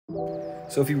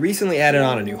So if you recently added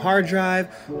on a new hard drive,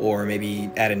 or maybe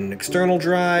added an external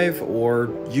drive, or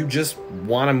you just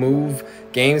want to move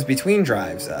games between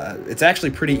drives, it's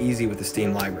actually pretty easy with the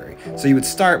Steam library. So you would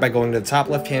start by going to the top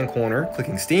left-hand corner,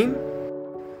 clicking Steam.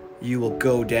 You will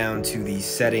go down to the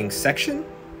Settings section.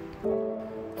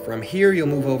 From here, you'll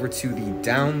move over to the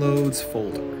Downloads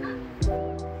folder.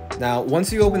 Now,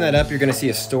 once you open that up, you're going to see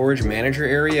a storage manager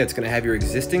area. It's going to have your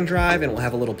existing drive, and it will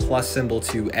have a little plus symbol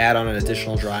to add on an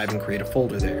additional drive and create a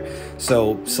folder there.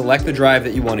 So select the drive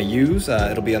that you want to use.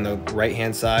 It'll be on the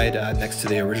right-hand side next to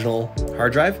the original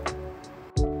hard drive.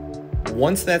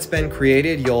 Once that's been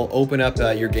created, you'll open up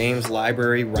your games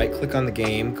library, right-click on the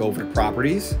game, go over to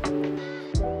Properties.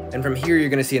 And from here, you're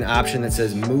going to see an option that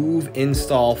says Move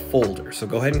Install Folder. So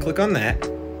go ahead and click on that.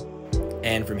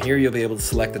 And from here, you'll be able to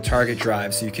select the target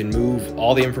drive so you can move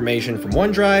all the information from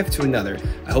one drive to another.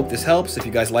 I hope this helps. If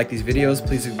you guys like these videos,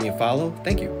 please give me a follow.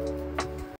 Thank you.